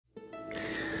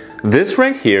This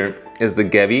right here is the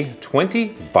Gevi 20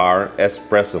 bar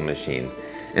espresso machine.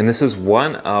 And this is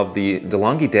one of the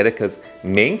Delonghi Dedica's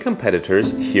main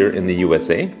competitors here in the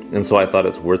USA. And so I thought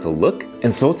it's worth a look.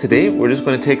 And so today we're just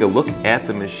going to take a look at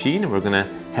the machine. We're going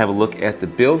to have a look at the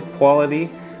build quality,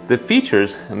 the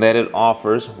features that it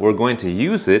offers. We're going to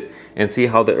use it and see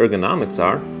how the ergonomics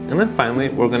are. And then finally,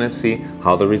 we're going to see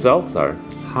how the results are.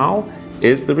 How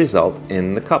is the result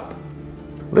in the cup?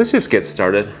 Let's just get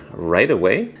started right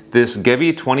away. This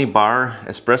Gevi 20 bar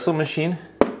espresso machine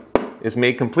is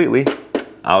made completely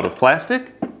out of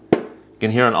plastic. You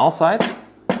can hear on all sides.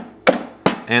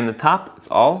 And the top, it's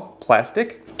all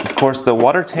plastic. Of course, the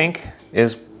water tank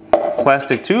is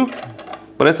plastic too,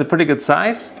 but it's a pretty good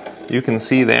size. You can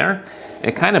see there.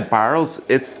 It kind of borrows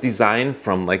its design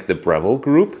from like the Breville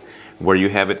group, where you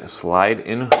have it slide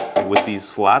in with these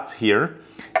slots here,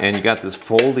 and you got this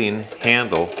folding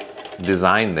handle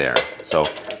design there. So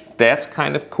that's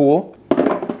kind of cool.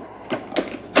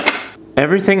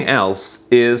 Everything else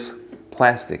is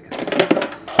plastic,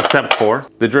 except for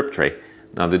the drip tray.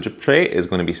 Now the drip tray is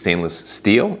going to be stainless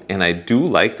steel, and I do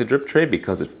like the drip tray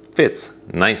because it fits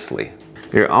nicely.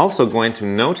 You're also going to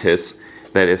notice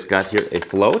that it's got here a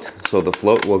float, so the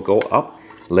float will go up,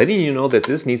 letting you know that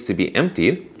this needs to be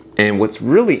emptied. And what's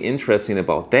really interesting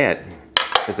about that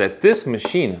is that this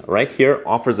machine right here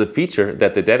offers a feature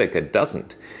that the Dedica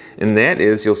doesn't. And that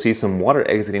is, you'll see some water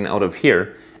exiting out of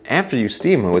here. After you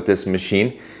steam with this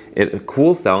machine, it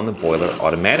cools down the boiler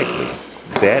automatically.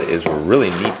 That is a really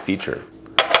neat feature.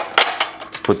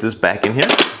 Let's put this back in here.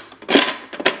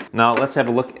 Now let's have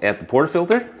a look at the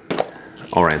portafilter.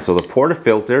 All right, so the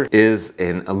portafilter is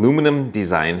an aluminum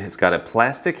design. It's got a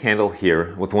plastic handle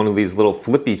here with one of these little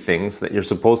flippy things that you're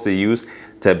supposed to use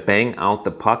to bang out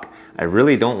the puck. I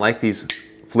really don't like these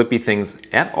flippy things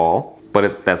at all,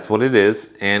 but that's what it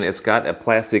is, and it's got a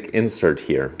plastic insert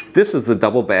here. This is the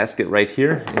double basket right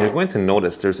here, and you're going to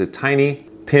notice there's a tiny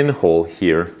pinhole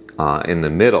here in the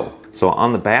middle. So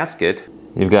on the basket,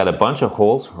 you've got a bunch of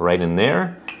holes right in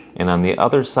there, and on the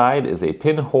other side is a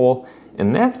pinhole,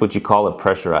 and that's what you call a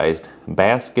pressurized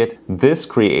basket. This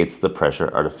creates the pressure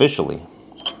artificially.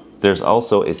 There's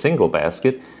also a single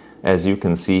basket, as you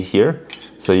can see here,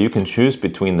 so you can choose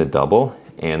between the double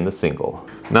and the single.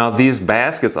 Now these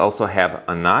baskets also have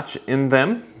a notch in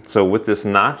them. So with this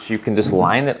notch, you can just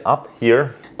line it up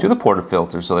here to the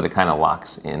portafilter so that it kind of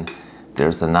locks in.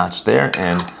 There's the notch there,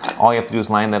 and all you have to do is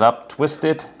line that up, twist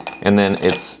it, and then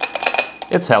it's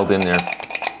held in there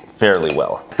fairly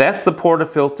well. That's the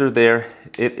portafilter there.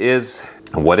 It is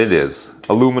what it is,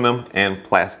 aluminum and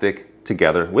plastic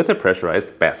together with a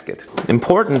pressurized basket.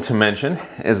 Important to mention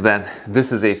is that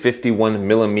this is a 51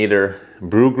 millimeter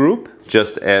brew group,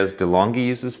 just as Delonghi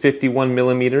uses 51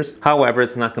 millimeters. However,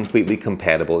 it's not completely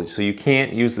compatible, so you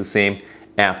can't use the same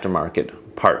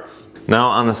aftermarket parts. Now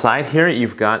on the side here,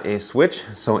 you've got a switch.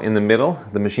 So in the middle,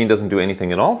 the machine doesn't do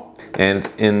anything at all. And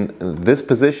in this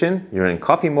position, you're in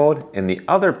coffee mode. In the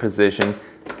other position,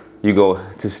 you go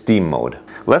to steam mode.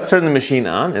 Let's turn the machine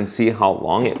on and see how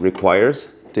long it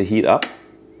requires to heat up.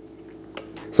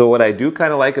 So what I do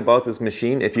kind of like about this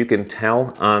machine, if you can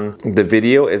tell on the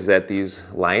video, is that these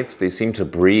lights, they seem to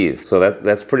breathe. So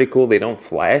that's pretty cool. They don't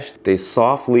flash. They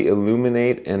softly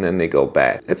illuminate and then they go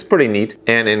back. It's pretty neat.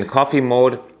 And in coffee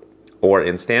mode or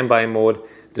in standby mode,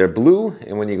 they're blue,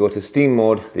 and when you go to steam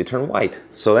mode, they turn white.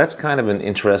 So that's kind of an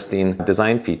interesting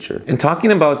design feature. And talking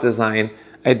about design,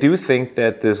 I do think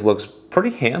that this looks pretty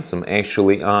handsome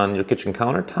actually on your kitchen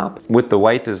countertop with the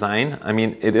white design. I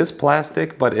mean, it is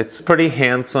plastic, but it's pretty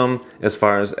handsome as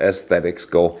far as aesthetics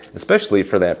go, especially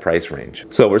for that price range.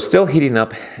 So we're still heating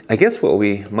up. I guess what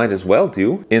we might as well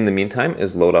do in the meantime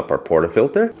is load up our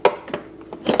portafilter.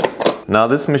 Now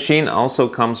this machine also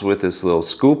comes with this little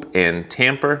scoop and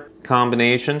tamper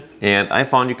combination, and I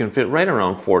found you can fit right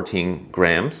around 14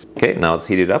 grams. Okay, now it's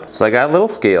heated up. So I got a little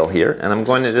scale here, and I'm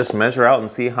going to just measure out and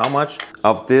see how much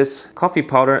of this coffee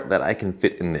powder that I can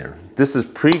fit in there. This is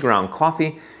pre-ground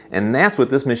coffee, and that's what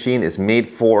this machine is made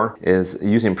for, is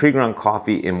using pre-ground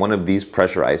coffee in one of these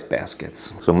pressurized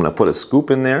baskets. So I'm gonna put a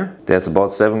scoop in there. That's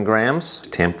about 7 grams.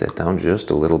 Tamp that down just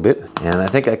a little bit, and I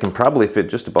think I can probably fit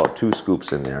just about 2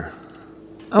 scoops in there.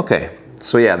 Okay,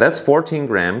 so yeah, that's 14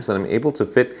 grams that I'm able to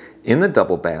fit in the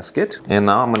double basket. And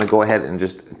now I'm gonna go ahead and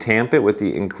just tamp it with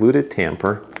the included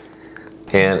tamper.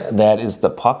 And that is the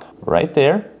puck right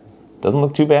there. Doesn't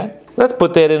look too bad. Let's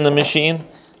put that in the machine.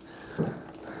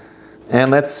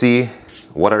 And let's see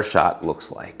what our shot looks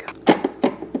like.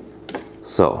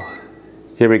 So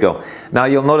here we go. Now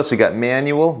you'll notice we got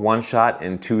manual, 1-shot,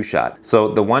 and 2-shot. So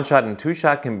the 1-shot and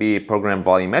 2-shot can be programmed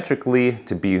volumetrically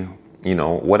to be you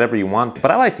know, whatever you want.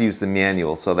 But I like to use the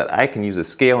manual so that I can use a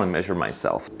scale and measure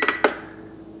myself.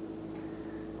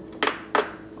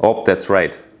 Oh, that's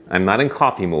right. I'm not in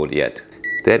coffee mode yet.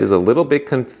 That is a little bit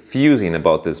confusing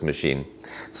about this machine.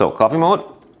 So coffee mode.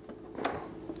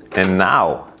 And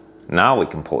now we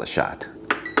can pull a shot.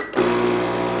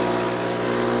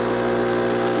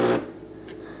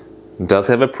 It does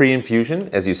have a pre-infusion,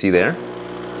 as you see there.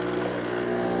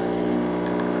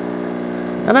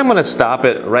 And I'm gonna stop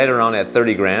it right around at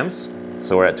 30 grams.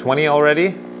 So we're at 20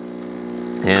 already.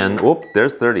 And whoop,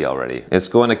 there's 30 already. It's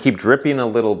going to keep dripping a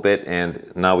little bit,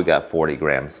 and now we got 40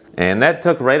 grams. And that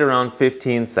took right around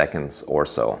 15 seconds or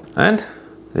so. And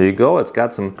there you go, it's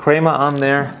got some crema on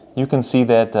there. You can see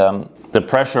that the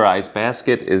pressurized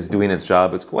basket is doing its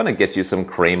job. It's going to get you some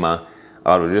crema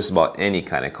out of just about any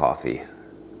kind of coffee.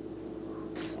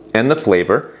 And the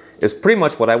flavor is pretty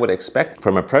much what I would expect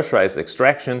from a pressurized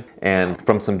extraction and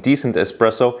from some decent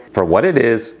espresso. For what it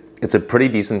is, it's a pretty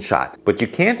decent shot. But you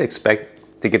can't expect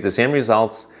to get the same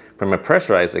results from a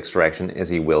pressurized extraction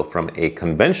as you will from a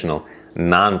conventional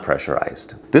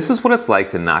non-pressurized. This is what it's like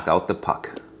to knock out the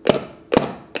puck.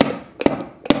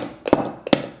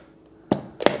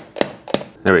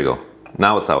 There we go.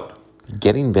 Now it's out.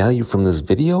 Getting value from this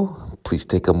video? Please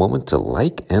take a moment to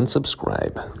like and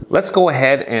subscribe. Let's go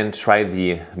ahead and try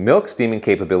the milk steaming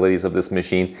capabilities of this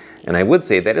machine. And I would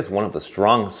say that is one of the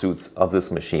strong suits of this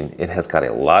machine. It has got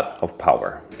a lot of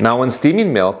power. Now when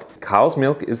steaming milk, cow's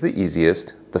milk is the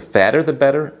easiest. The fatter the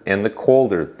better, and the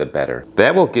colder the better.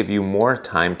 That will give you more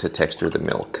time to texture the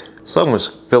milk. So I'm going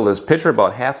to fill this pitcher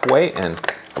about halfway and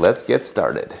let's get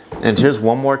started. And here's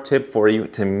one more tip for you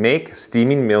to make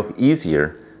steaming milk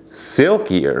easier,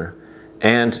 silkier,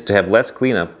 and to have less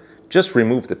cleanup. Just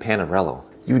remove the panarello.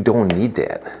 You don't need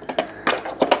that.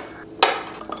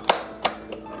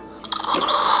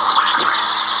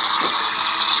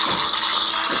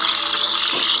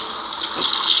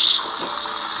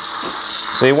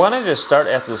 So you want to just start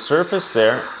at the surface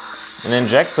there and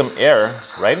inject some air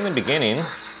right in the beginning.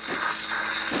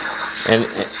 And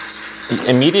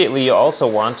immediately you also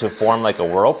want to form like a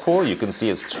whirlpool. You can see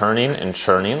it's turning and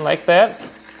churning like that.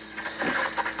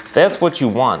 That's what you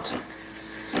want.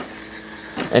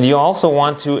 And you also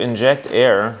want to inject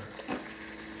air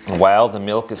while the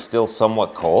milk is still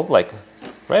somewhat cold, like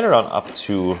right around up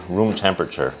to room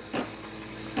temperature.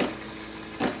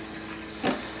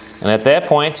 And at that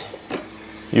point,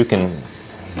 you can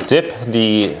dip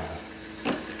the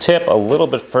tip a little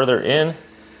bit further in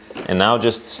and now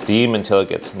just steam until it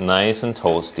gets nice and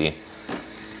toasty.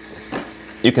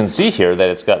 You can see here that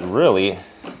it's got really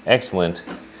excellent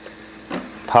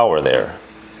power there.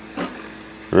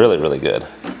 Really, really good.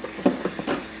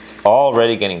 It's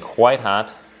already getting quite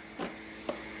hot,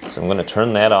 so I'm going to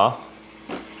turn that off.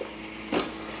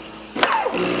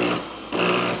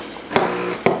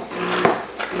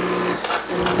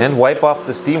 And wipe off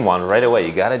the steam wand right away.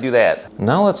 You got to do that.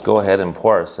 Now let's go ahead and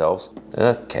pour ourselves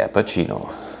a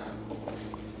cappuccino.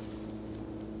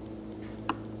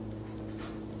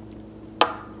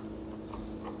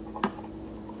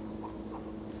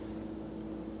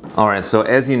 Alright, so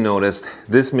as you noticed,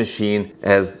 this machine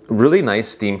has really nice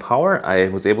steam power. I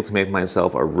was able to make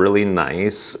myself a really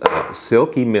nice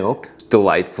silky milk,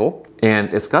 delightful.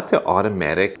 And it's got the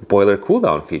automatic boiler cool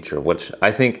down feature, which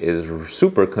I think is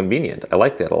super convenient. I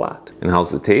like that a lot. And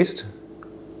how's the taste?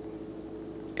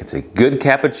 It's a good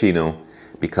cappuccino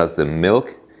because the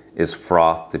milk is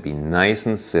frothed to be nice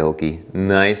and silky,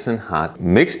 nice and hot,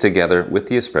 mixed together with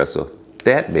the espresso.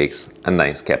 That makes a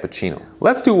nice cappuccino.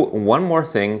 Let's do one more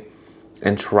thing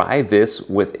and try this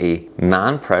with a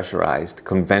non-pressurized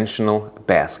conventional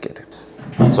basket.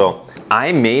 So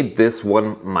I made this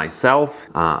one myself.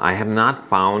 I have not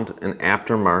found an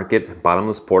aftermarket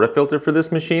bottomless portafilter for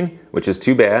this machine, which is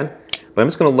too bad. But I'm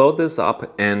just gonna load this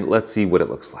up and let's see what it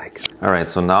looks like. All right,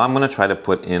 so now I'm gonna try to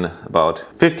put in about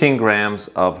 15 grams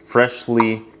of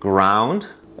freshly ground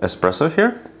espresso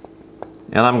here.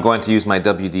 And I'm going to use my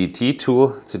WDT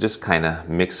tool to just kind of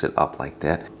mix it up like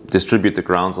that. Distribute the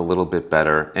grounds a little bit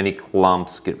better. Any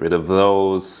clumps, get rid of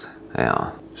those.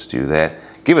 Yeah, just do that.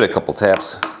 Give it a couple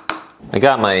taps. I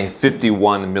got my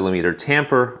 51 millimeter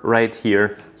tamper right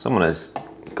here. So I'm gonna just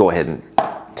go ahead and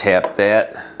tap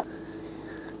that.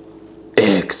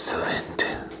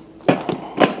 Excellent.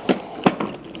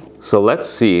 So let's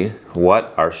see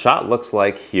what our shot looks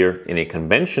like here in a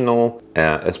conventional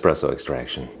espresso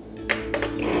extraction.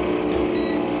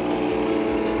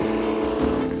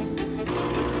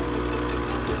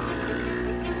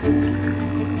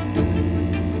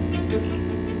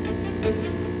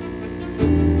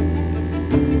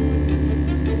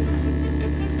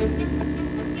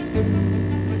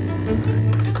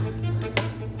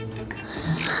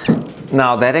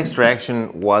 Now that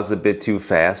extraction was a bit too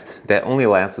fast. That only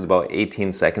lasted about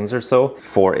 18 seconds or so.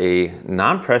 For a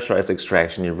non-pressurized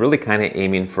extraction, you're really kind of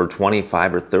aiming for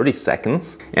 25 or 30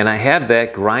 seconds. And I have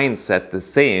that grind set the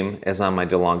same as on my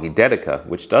Delonghi Dedica,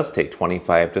 which does take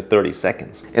 25 to 30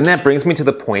 seconds. And that brings me to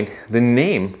the point, the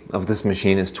name of this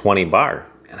machine is 20 bar.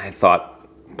 And I thought,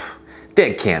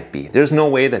 that can't be. There's no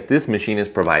way that this machine is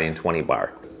providing 20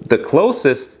 bar. The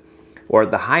closest or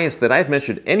the highest that I've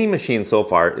measured any machine so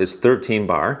far is 13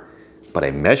 bar, but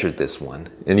I measured this one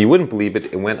and you wouldn't believe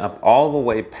it, it went up all the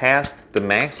way past the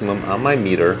maximum on my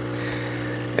meter.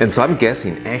 And so I'm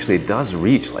guessing actually it does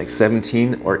reach like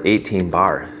 17 or 18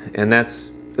 bar. And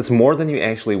it's more than you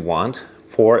actually want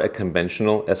for a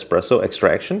conventional espresso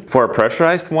extraction. For a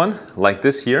pressurized one like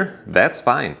this here, that's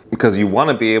fine because you want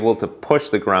to be able to push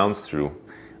the grounds through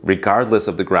regardless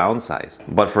of the ground size.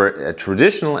 But for a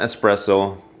traditional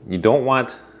espresso, you don't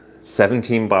want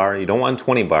 17 bar, you don't want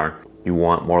 20 bar, you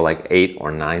want more like 8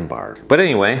 or 9 bar. But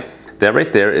anyway, that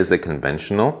right there is the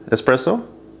conventional espresso.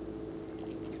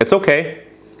 It's okay,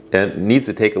 it needs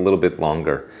to take a little bit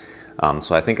longer.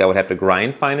 So I think I would have to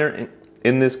grind finer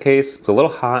in this case. It's a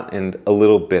little hot and a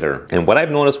little bitter. And what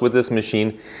I've noticed with this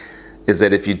machine is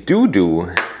that if you do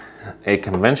a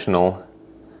conventional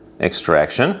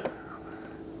extraction,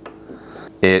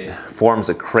 it forms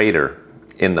a crater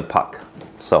in the puck.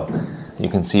 So you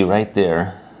can see right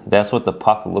there, that's what the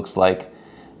puck looks like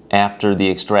after the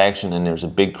extraction, and there's a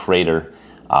big crater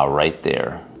right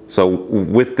there. So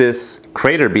with this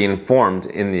crater being formed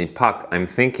in the puck, I'm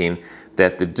thinking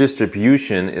that the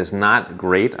distribution is not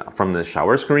great from the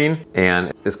shower screen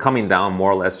and is coming down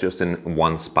more or less just in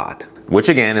one spot. Which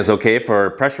again is okay for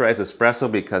pressurized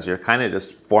espresso because you're kind of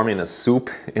just forming a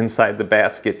soup inside the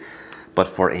basket. But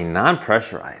for a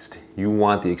non-pressurized, you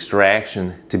want the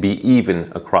extraction to be even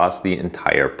across the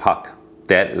entire puck.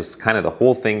 That is kind of the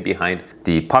whole thing behind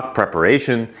the puck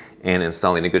preparation and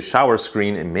installing a good shower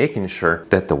screen and making sure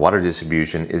that the water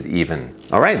distribution is even.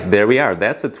 All right, there we are.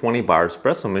 That's a 20 bar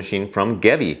espresso machine from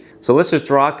Gevi. So let's just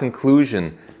draw a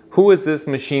conclusion. Who is this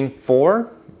machine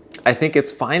for? I think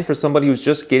it's fine for somebody who's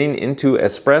just getting into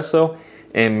espresso,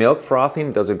 and milk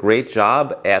frothing does a great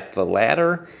job at the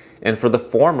latter. And for the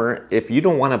former, if you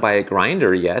don't want to buy a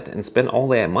grinder yet and spend all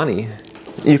that money,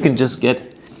 you can just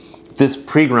get this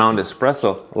pre-ground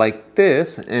espresso like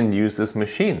this and use this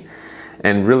machine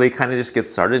and really kind of just get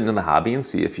started into the hobby and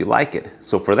see if you like it.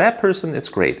 So for that person, it's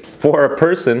great. For a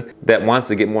person that wants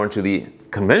to get more into the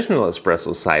conventional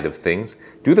espresso side of things,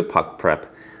 do the puck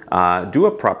prep, do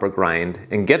a proper grind,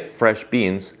 and get fresh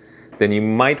beans, then you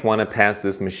might want to pass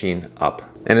this machine up.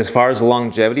 And as far as the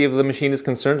longevity of the machine is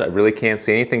concerned, I really can't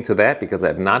say anything to that because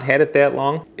I've not had it that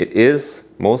long. It is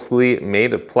mostly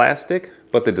made of plastic,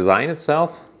 but the design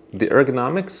itself, the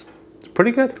ergonomics, it's pretty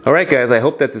good. All right, guys, I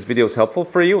hope that this video is helpful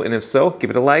for you. And if so,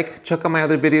 give it a like. Check out my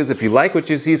other videos. If you like what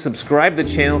you see, subscribe to the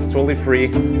channel. It's totally free.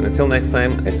 And until next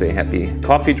time, I say happy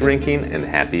coffee drinking and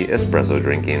happy espresso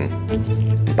drinking.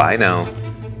 Bye now.